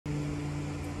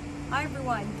Hi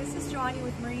everyone, this is Johnny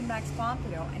with MarineMax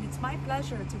Pompano, and it's my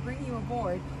pleasure to bring you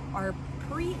aboard our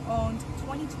pre-owned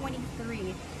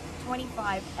 2023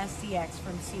 25 SDX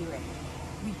from Sea Ray.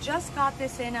 We just got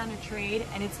this in on a trade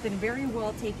and it's been very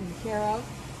well taken care of.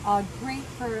 Great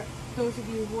for those of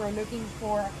you who are looking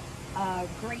for a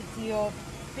great deal,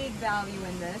 big value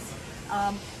in this.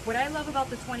 What I love about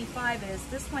the 25 is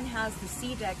this one has the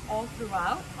sea deck all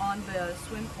throughout on the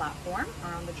swim platform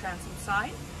or on the transom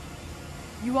side.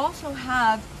 You also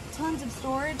have tons of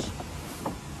storage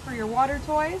for your water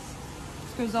toys.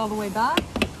 This goes all the way back.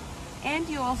 And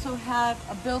you also have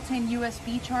a built-in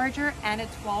USB charger and a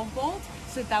 12 volt,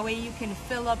 so that way you can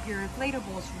fill up your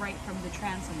inflatables right from the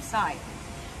transom side.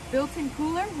 Built-in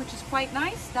cooler, which is quite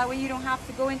nice. That way you don't have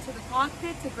to go into the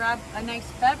cockpit to grab a nice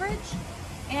beverage,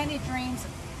 and it drains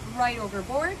right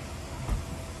overboard.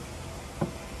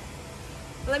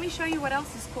 But let me show you what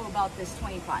else is cool about this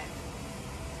 25.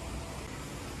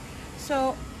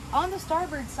 So on the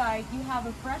starboard side, you have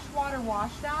a freshwater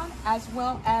washdown as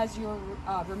well as your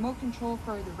remote control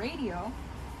for the radio,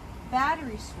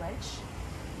 battery switch,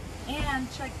 and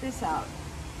check this out.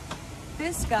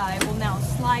 This guy will now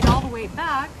slide all the way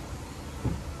back,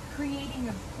 creating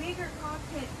a bigger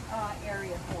cockpit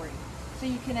area for you, so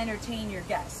you can entertain your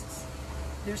guests.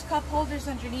 There's cup holders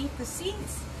underneath the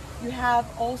seats. You have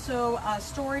also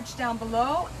storage down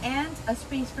below and a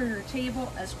space for your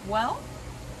table as well.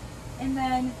 And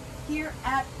then here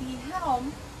at the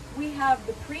helm, we have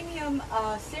the premium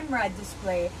Simrad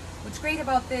display. What's great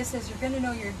about this is you're going to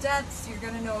know your depths, you're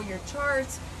going to know your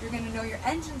charts, you're going to know your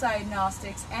engine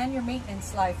diagnostics and your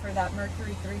maintenance life for that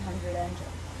Mercury 300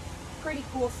 engine. Pretty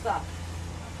cool stuff.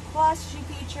 Plus, she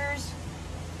features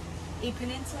a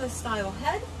peninsula style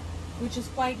head, which is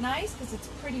quite nice because it's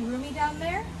pretty roomy down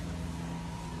there.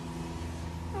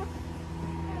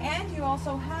 And you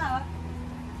also have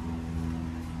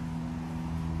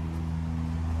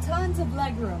tons of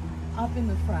leg room up in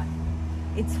the front.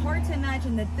 It's hard to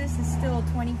imagine that this is still a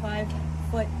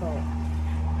 25-foot boat.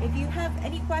 If you have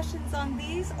any questions on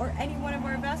these or any one of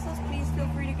our vessels, please feel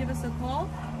free to give us a call.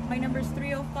 My number is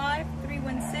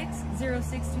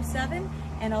 305-316-0627,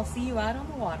 and I'll see you out on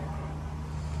the water.